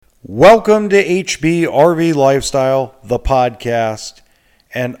Welcome to HB RV Lifestyle, the podcast.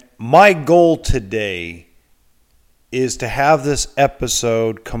 And my goal today is to have this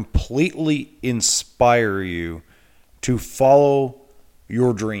episode completely inspire you to follow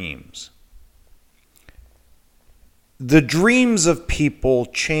your dreams. The dreams of people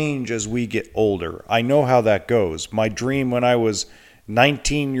change as we get older. I know how that goes. My dream when I was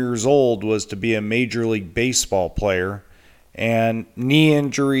 19 years old was to be a Major League Baseball player. And knee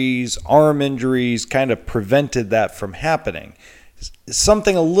injuries, arm injuries kind of prevented that from happening.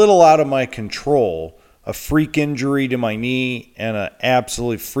 Something a little out of my control, a freak injury to my knee and an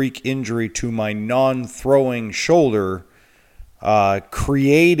absolute freak injury to my non-throwing shoulder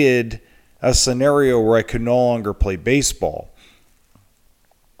created a scenario where I could no longer play baseball.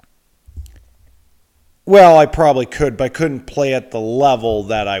 Well, I probably could, but I couldn't play at the level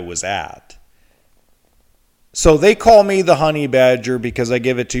that I was at. So they call me the Honey Badger because I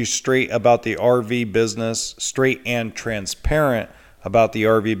give it to you straight about the RV business, straight and transparent about the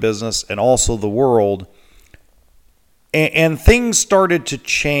RV business and also the world. And things started to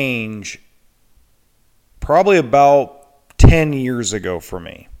change probably about 10 years ago for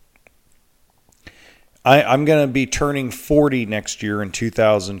me. I'm going to be turning 40 next year in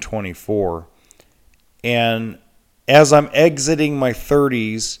 2024. And as I'm exiting my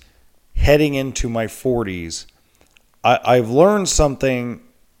 30s, heading into my 40s, I've learned something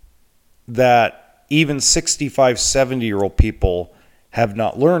that even 65, 70-year-old people have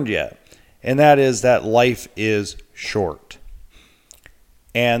not learned yet. And that is that life is short.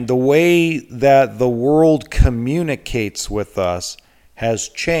 And the way that the world communicates with us has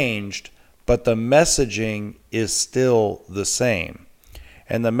changed, but the messaging is still the same.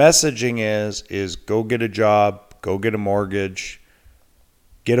 And the messaging is go get a job, go get a mortgage,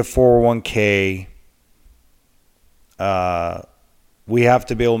 get a 401k. We have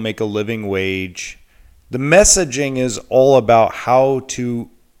to be able to make a living wage. The messaging is all about how to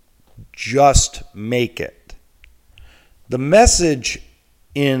just make it. The message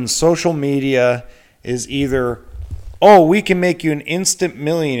in social media is either, oh, we can make you an instant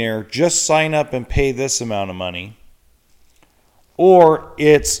millionaire, just sign up and pay this amount of money. Or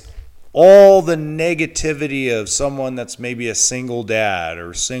it's all the negativity of someone that's maybe a single dad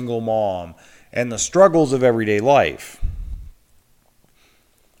or single mom and the struggles of everyday life.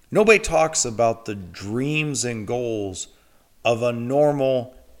 Nobody talks about the dreams and goals of a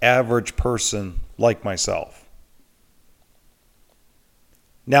normal, average person like myself.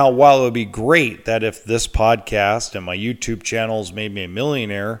 Now, while it would be great that if this podcast and my YouTube channels made me a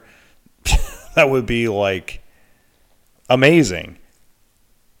millionaire, that would be like amazing.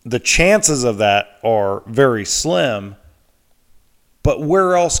 The chances of that are very slim, but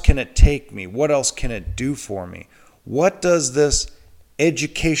where else can it take me? What else can it do for me? What does this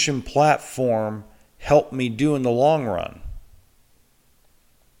education platform help me do in the long run?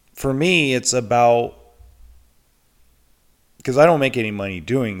 For me, it's about, because I don't make any money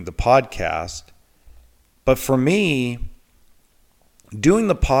doing the podcast, but for me, doing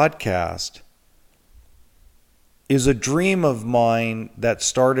the podcast is a dream of mine that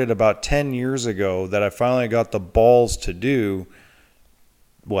started about 10 years ago that I finally got the balls to do,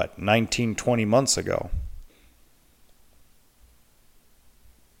 19, 20 months ago.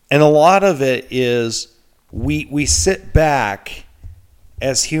 And a lot of it is we sit back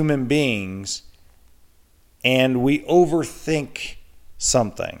as human beings and we overthink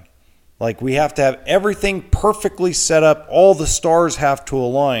something. Like we have to have everything perfectly set up, all the stars have to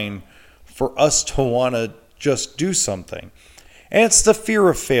align for us to want to just do something. And it's the fear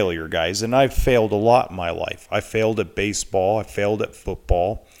of failure, guys. And I've failed a lot in my life. I failed at baseball. I failed at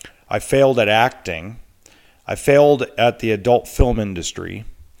football. I failed at acting. I failed at the adult film industry.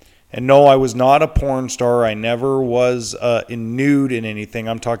 And no, I was not a porn star. I never was nude in anything.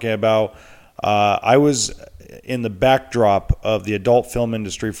 I'm talking about I was in the backdrop of the adult film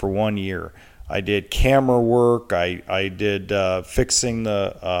industry for 1 year. I did camera work. I did fixing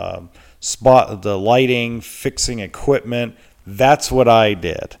the the lighting, fixing equipment. That's what I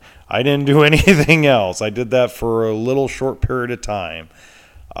did. I didn't do anything else. I did that for a little short period of time.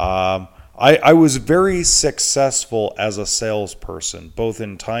 I was very successful as a salesperson, both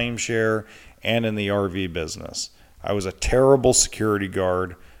in timeshare and in the RV business. I was a terrible security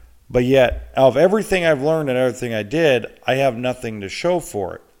guard, but yet, out of everything I've learned and everything I did, I have nothing to show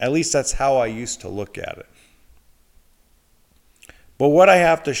for it. At least that's how I used to look at it. But what I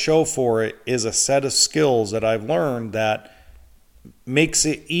have to show for it is a set of skills that I've learned that makes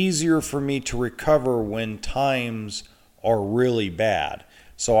it easier for me to recover when times are really bad.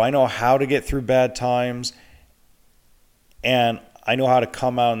 So I know how to get through bad times, and I know how to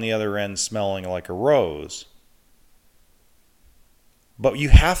come out on the other end smelling like a rose. But you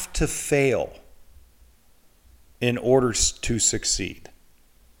have to fail in order to succeed.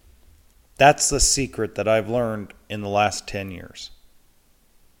 That's the secret that I've learned in the last 10 years.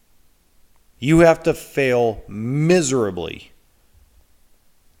 You have to fail miserably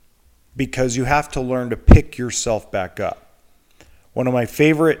because you have to learn to pick yourself back up. One of my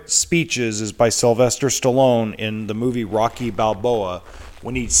favorite speeches is by Sylvester Stallone in the movie Rocky Balboa,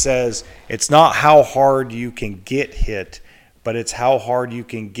 when he says, it's not how hard you can get hit, but it's how hard you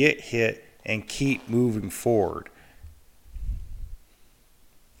can get hit and keep moving forward.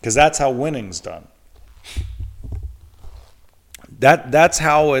 Because that's how winning's done. That's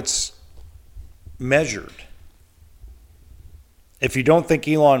how it's measured. If you don't think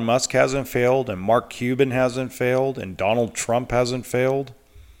Elon Musk hasn't failed, and Mark Cuban hasn't failed, and Donald Trump hasn't failed,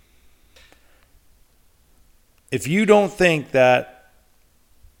 if you don't think that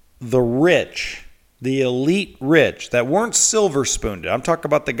the rich, the elite rich that weren't silver spooned, I'm talking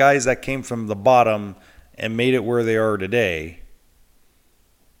about the guys that came from the bottom and made it where they are today,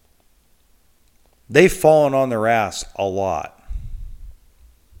 they've fallen on their ass a lot.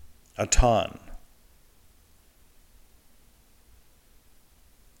 A ton.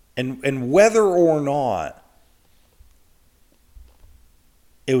 And whether or not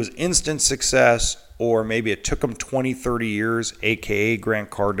it was instant success or maybe it took them 20, 30 years, aka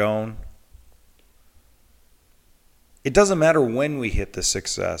Grant Cardone, it doesn't matter when we hit the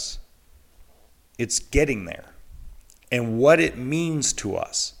success. It's getting there. And what it means to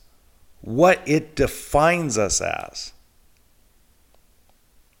us. What it defines us as.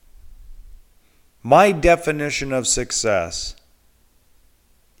 My definition of success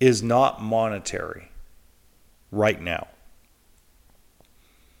is not monetary right now.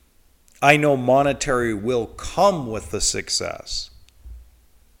 I know monetary will come with the success.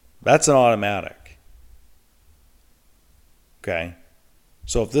 That's an automatic. Okay?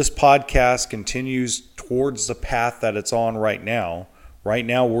 So if this podcast continues towards the path that it's on right now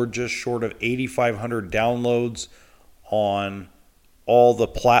we're just short of 8,500 downloads on all the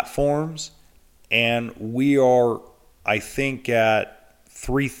platforms, and we are, I think, at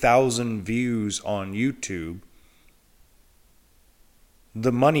 3,000 views on YouTube.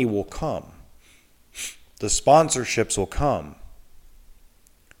 The money will come. The sponsorships will come.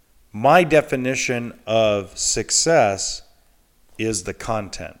 My definition of success is the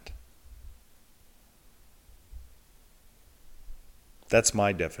content. That's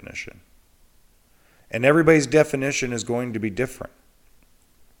my definition. And everybody's definition is going to be different.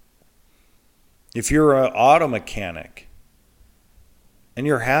 If you're an auto mechanic and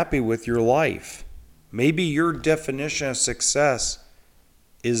you're happy with your life, maybe your definition of success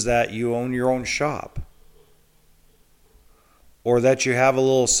is that you own your own shop. Or that you have a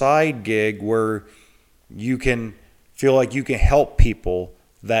little side gig where you can feel like you can help people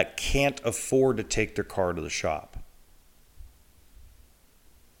that can't afford to take their car to the shop.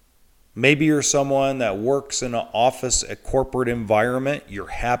 Maybe you're someone that works in an office, a corporate environment. You're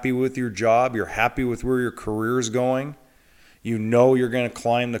happy with your job. You're happy with where your career is going. You know you're going to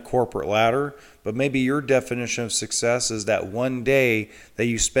climb the corporate ladder. But maybe your definition of success is that one day that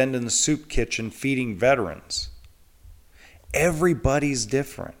you spend in the soup kitchen feeding veterans. Everybody's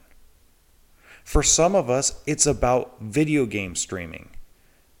different. For some of us, it's about video game streaming.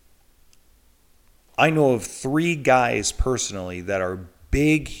 I know of 3 guys personally that are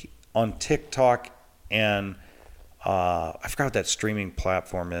big on TikTok and I forgot what that streaming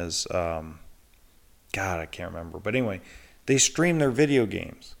platform is. God, I can't remember. But anyway, they stream their video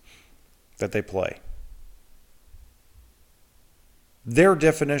games that they play. Their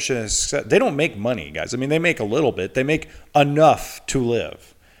definition is, they don't make money, guys. I mean, they make a little bit. They make enough to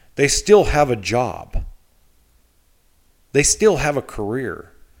live. They still have a job. They still have a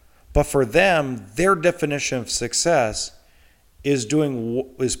career. But for them, their definition of success is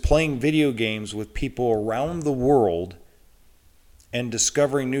playing video games with people around the world and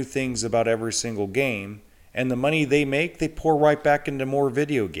discovering new things about every single game. And the money they make, they pour right back into more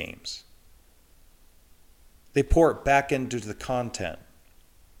video games. They pour it back into the content.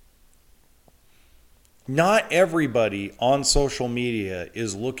 Not everybody on social media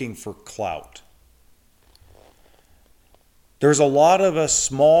is looking for clout. There's a lot of us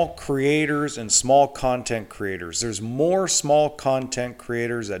small creators and small content creators. There's more small content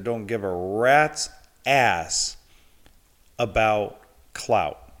creators that don't give a rat's ass about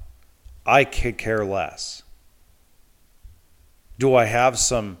clout. I could care less. Do I have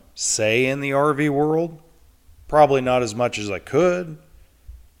some say in the RV world? Probably not as much as I could.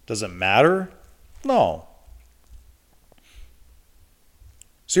 Does it matter? No.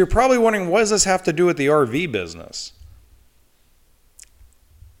 So you're probably wondering, what does this have to do with the RV business?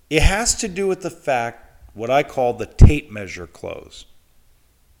 It has to do with the fact, what I call the tape measure close.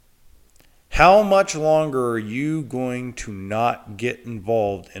 How much longer are you going to not get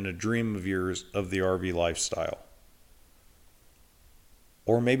involved in a dream of yours of the RV lifestyle?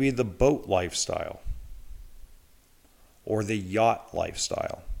 Or maybe the boat lifestyle? Or the yacht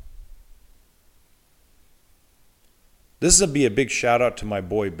lifestyle? This is going to be a big shout out to my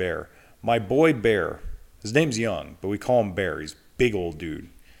boy Bear. My boy Bear, his name's Young, but we call him Bear. He's a big old dude.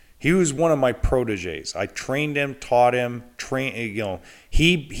 He was one of my proteges. I trained him, taught him,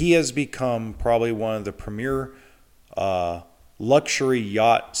 he has become probably one of the premier luxury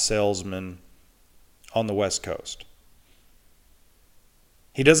yacht salesmen on the West Coast.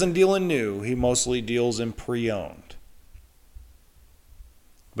 He doesn't deal in new, he mostly deals in pre-owned.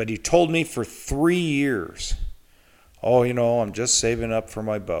 But he told me for 3 years, oh, I'm just saving up for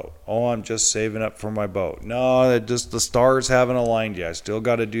my boat. Oh, I'm just saving up for my boat. No, the stars haven't aligned yet. I still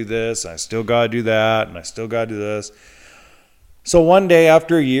got to do this, and I still got to do that, and I still got to do this. So one day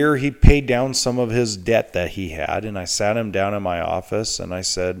after a year, he paid down some of his debt that he had, and I sat him down in my office, and I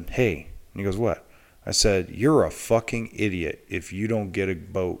said, hey, and he goes, what? I said, you're a fucking idiot if you don't get a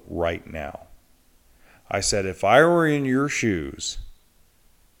boat right now. I said, if I were in your shoes,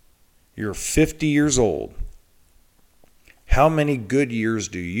 you're 50 years old, how many good years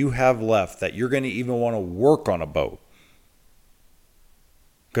do you have left that you're going to even want to work on a boat?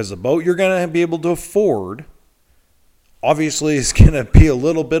 Because the boat you're going to be able to afford obviously is going to be a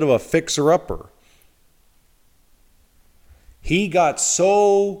little bit of a fixer-upper. He got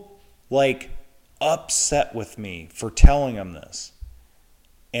so upset with me for telling him this.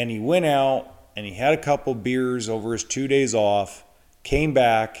 And he went out and he had a couple beers over his 2 days off, came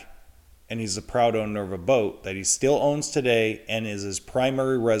back, and he's the proud owner of a boat that he still owns today and is his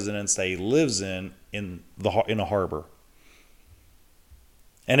primary residence that he lives in a harbor.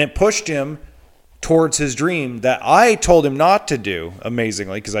 And it pushed him towards his dream that I told him not to do,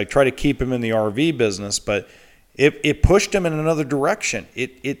 amazingly, because I try to keep him in the RV business, but it pushed him in another direction.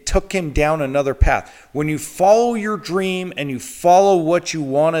 It took him down another path. When you follow your dream and you follow what you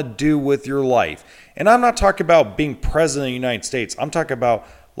want to do with your life, and I'm not talking about being president of the United States, I'm talking about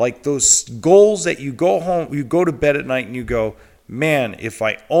those goals that you go home, you go to bed at night and you go, man, if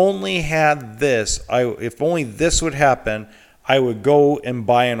I only had this, if only this would happen, I would go and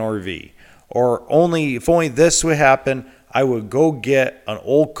buy an RV. Or if only this would happen, I would go get an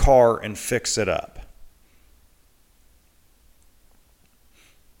old car and fix it up.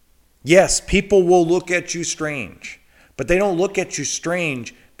 Yes, people will look at you strange, but they don't look at you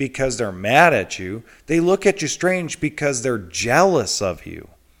strange because they're mad at you. They look at you strange because they're jealous of you.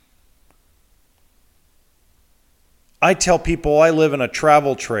 I tell people I live in a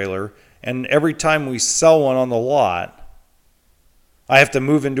travel trailer, and every time we sell one on the lot, I have to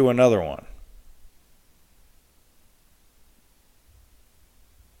move into another one.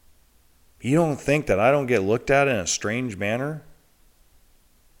 You don't think that I don't get looked at in a strange manner?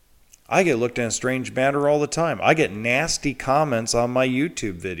 I get looked at in a strange manner all the time. I get nasty comments on my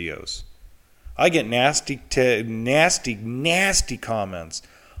YouTube videos. I get nasty comments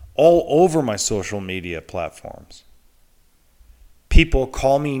all over my social media platforms. People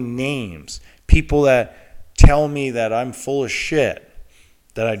call me names. People that tell me that I'm full of shit,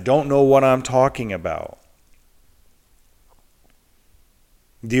 that I don't know what I'm talking about.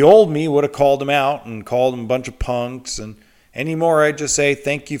 The old me would have called them out and called them a bunch of punks, and anymore I just say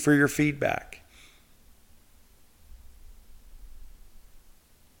thank you for your feedback.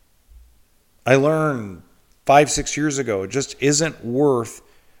 I learned 5-6 years ago, it just isn't worth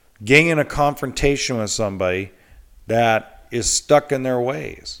getting in a confrontation with somebody that is stuck in their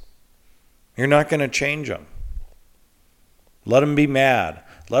ways. You're not going to change them. Let them be mad.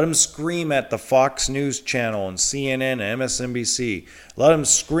 Let them scream at the Fox News channel and CNN and MSNBC. Let them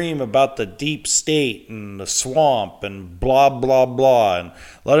scream about the deep state and the swamp and blah, blah, blah. And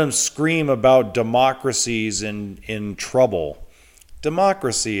let them scream about democracy's in trouble.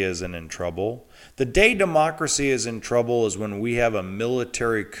 Democracy isn't in trouble. The day democracy is in trouble is when we have a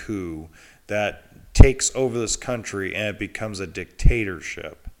military coup that takes over this country and it becomes a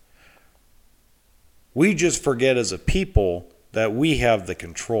dictatorship. We just forget as a people that we have the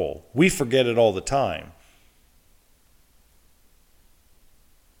control. We forget it all the time.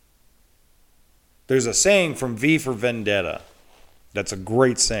 There's a saying from V for Vendetta that's a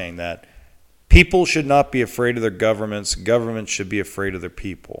great saying, that people should not be afraid of their governments. Governments should be afraid of their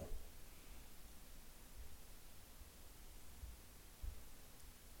people.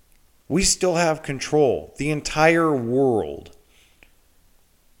 We still have control. The entire world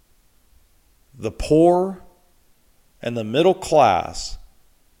the poor and the middle class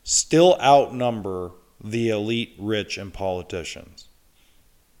still outnumber the elite, rich, and politicians.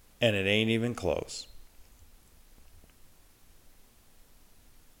 And it ain't even close.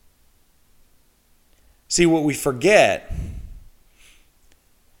 See, what we forget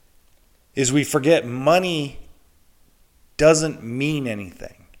is we forget money doesn't mean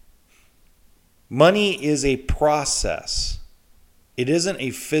anything. Money is a process. It isn't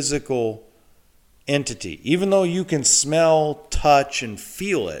a physical entity. Even though you can smell, touch, and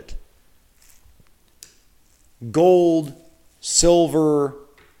feel it, gold, silver,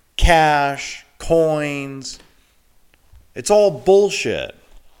 cash, coins, it's all bullshit.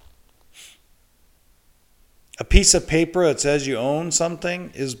 A piece of paper that says you own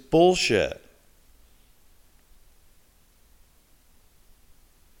something is bullshit.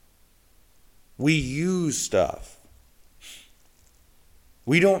 We use stuff.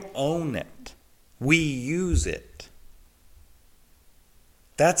 We don't own it. We use it.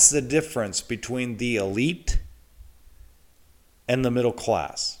 That's the difference between the elite and the middle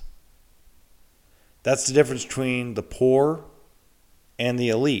class. That's the difference between the poor and the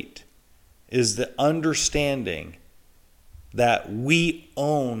elite, is the understanding that we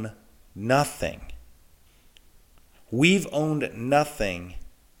own nothing. We've owned nothing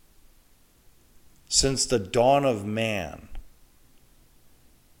since the dawn of man.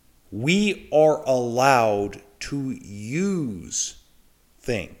 We are allowed to use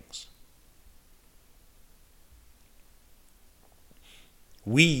things.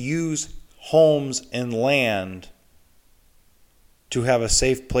 We use homes and land to have a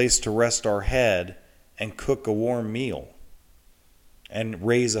safe place to rest our head and cook a warm meal and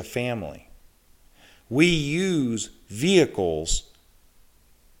raise a family. We use vehicles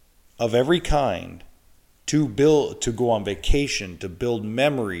of every kind to go on vacation, to build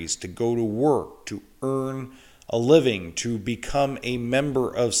memories, to go to work, to earn a living, to become a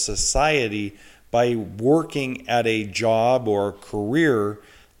member of society by working at a job or a career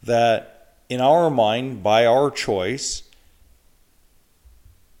that, in our mind, by our choice,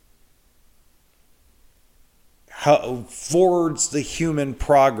 forwards the human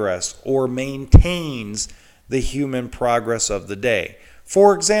progress or maintains the human progress of the day.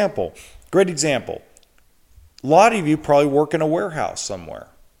 For example, great example, a lot of you probably work in a warehouse somewhere,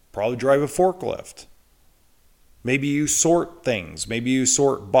 probably drive a forklift. Maybe you sort things, maybe you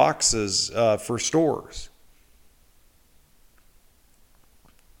sort boxes for stores.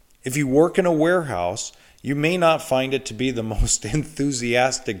 If you work in a warehouse, you may not find it to be the most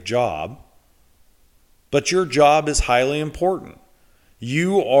enthusiastic job, but your job is highly important.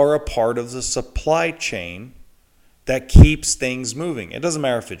 You are a part of the supply chain that keeps things moving. It doesn't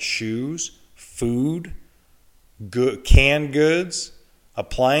matter if it's shoes, food, canned goods,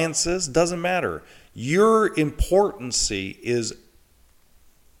 appliances, doesn't matter. Your importance is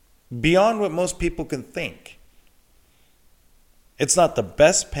beyond what most people can think. It's not the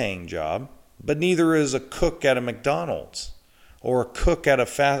best paying job, but neither is a cook at a McDonald's or a cook at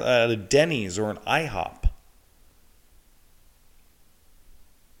a Denny's or an IHOP.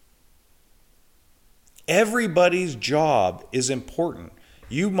 Everybody's job is important.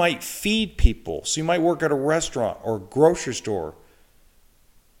 You might feed people, so you might work at a restaurant or a grocery store.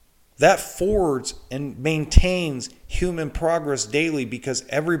 That forwards and maintains human progress daily because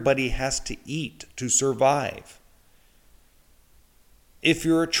everybody has to eat to survive. If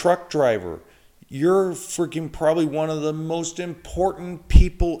you're a truck driver, you're freaking probably one of the most important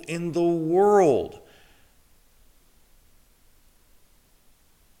people in the world.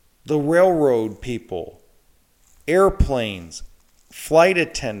 The railroad people, airplanes, flight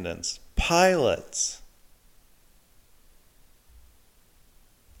attendants, pilots,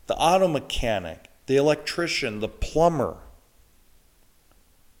 the auto mechanic, the electrician, the plumber.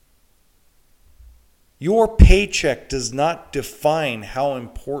 Your paycheck does not define how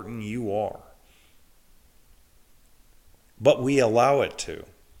important you are. But we allow it to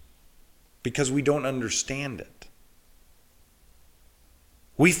because we don't understand it.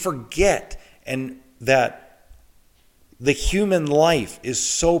 We forget that the human life is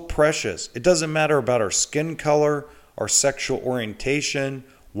so precious. It doesn't matter about our skin color, our sexual orientation,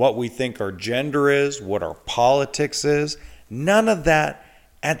 what we think our gender is, what our politics is. None of that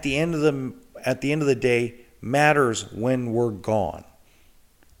at the end of the day matters when we're gone.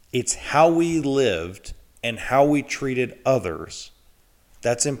 It's how we lived and how we treated others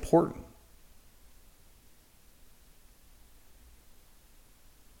that's important.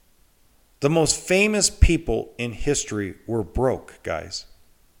 The most famous people in history were broke, guys.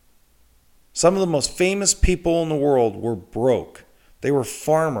 Some of the most famous people in the world were broke. They were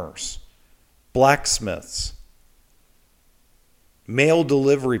farmers. blacksmiths, mail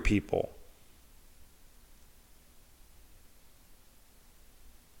delivery people.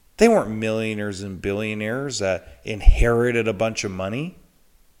 They weren't millionaires and billionaires that inherited a bunch of money.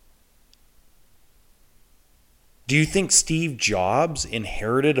 Do you think Steve Jobs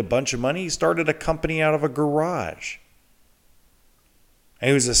inherited a bunch of money? He started a company out of a garage. And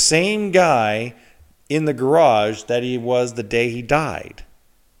he was the same guy in the garage that he was the day he died.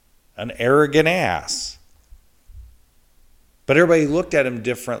 An arrogant ass. But everybody looked at him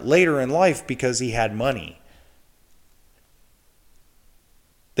different later in life because he had money.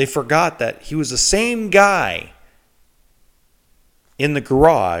 They forgot that he was the same guy in the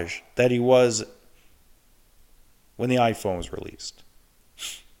garage that he was when the iPhone was released.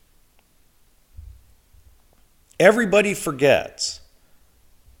 Everybody forgets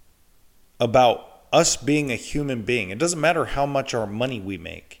about us being a human being. It doesn't matter how much our money we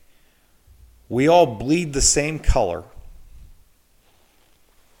make. We all bleed the same color.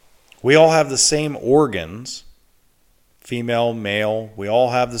 We all have the same organs. Female, male, we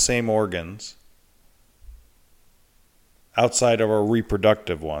all have the same organs. Outside of our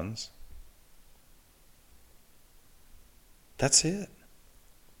reproductive ones. That's it.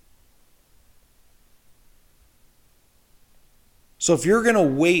 So if you're going to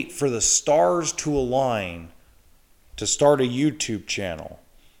wait for the stars to align to start a YouTube channel,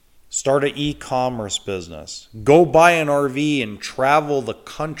 start an e-commerce business, go buy an RV and travel the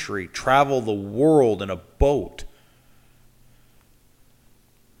country, travel the world in a boat,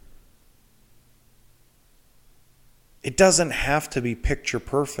 it doesn't have to be picture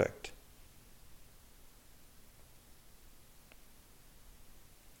perfect.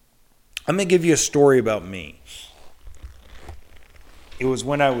 I'm going to give you a story about me. It was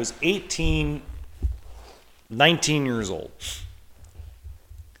when I was 19 years old.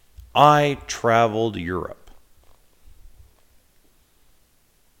 I traveled Europe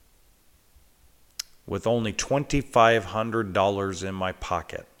with only $2,500 in my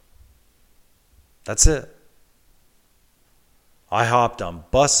pocket. That's it. I hopped on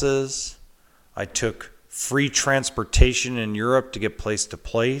buses. I took free transportation in Europe to get place to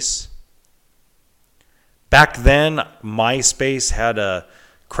place. Back then, MySpace had a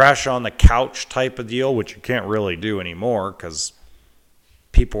crash on the couch type of deal, which you can't really do anymore because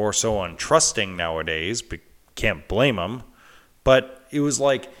people are so untrusting nowadays, but can't blame them. But it was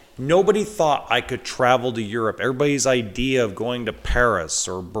like nobody thought I could travel to Europe. Everybody's idea of going to Paris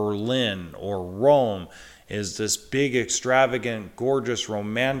or Berlin or Rome is this big, extravagant, gorgeous,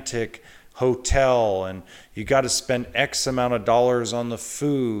 romantic hotel, and you got to spend X amount of dollars on the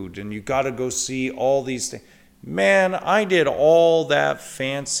food, and you got to go see all these things. Man, I did all that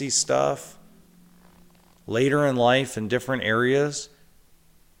fancy stuff later in life in different areas,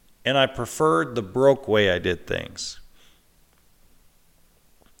 and I preferred the broke way I did things.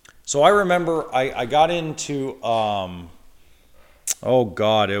 So I remember I got into,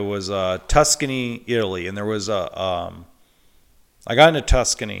 it was Tuscany, Italy, and there was I got into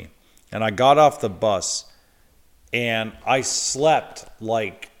Tuscany, and I got off the bus, and I slept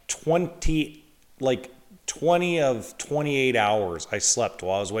like 20 of 28 hours I slept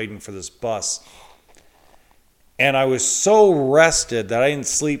while I was waiting for this bus. And I was so rested that I didn't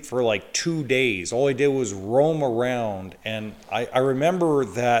sleep for like 2 days. All I did was roam around. And I remember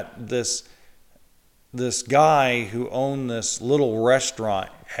that this guy who owned this little restaurant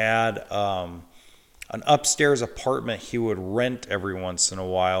had an upstairs apartment he would rent every once in a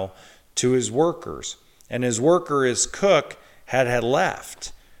while to his workers. And his cook, had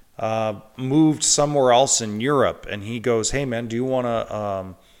left, moved somewhere else in Europe. And he goes, "Hey man, do you want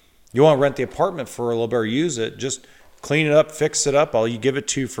to rent the apartment for a little bit or use it? Just clean it up, fix it up. I'll give it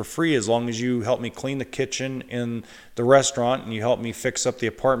to you for free as long as you help me clean the kitchen in the restaurant and you help me fix up the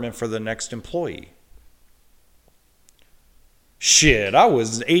apartment for the next employee." Shit, I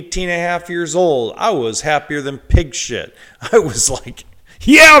was 18 and a half years old. I was happier than pig shit. I was like,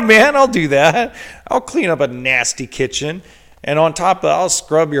 yeah, man, I'll do that. I'll clean up a nasty kitchen. And on top of that, I'll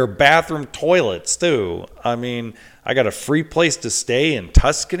scrub your bathroom toilets too. I mean, I got a free place to stay in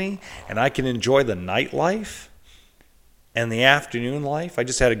Tuscany, and I can enjoy the nightlife and the afternoon life. I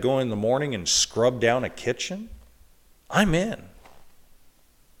just had to go in the morning and scrub down a kitchen. I'm in.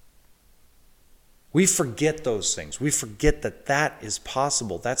 We forget those things. We forget that that is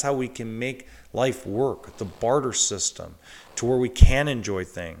possible. That's how we can make life work, the barter system, to where we can enjoy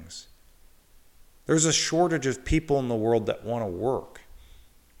things. There's a shortage of people in the world that want to work.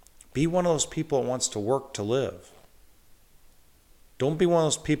 Be one of those people that wants to work to live. Don't be one of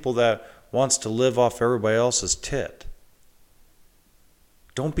those people that wants to live off everybody else's tit.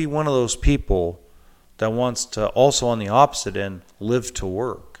 Don't be one of those people that wants to also, on the opposite end, live to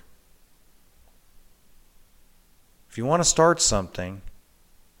work. If you want to start something,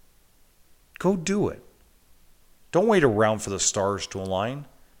 go do it. Don't wait around for the stars to align.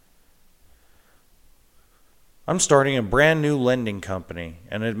 I'm starting a brand new lending company,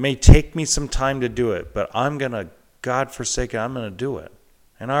 and it may take me some time to do it, but I'm going to, God forsake it, I'm going to do it.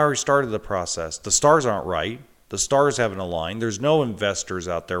 And I already started the process. The stars aren't right. The stars haven't aligned. There's no investors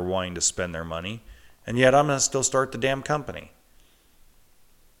out there wanting to spend their money, and yet I'm going to still start the damn company.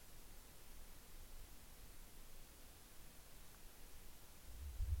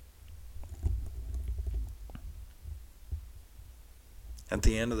 At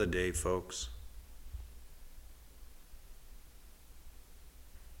the end of the day, folks,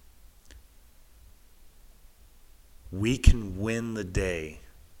 we can win the day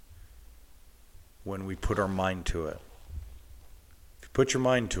when we put our mind to it. If you put your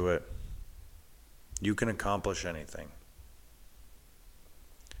mind to it, you can accomplish anything.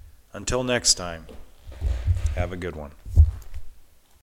 Until next time, have a good one.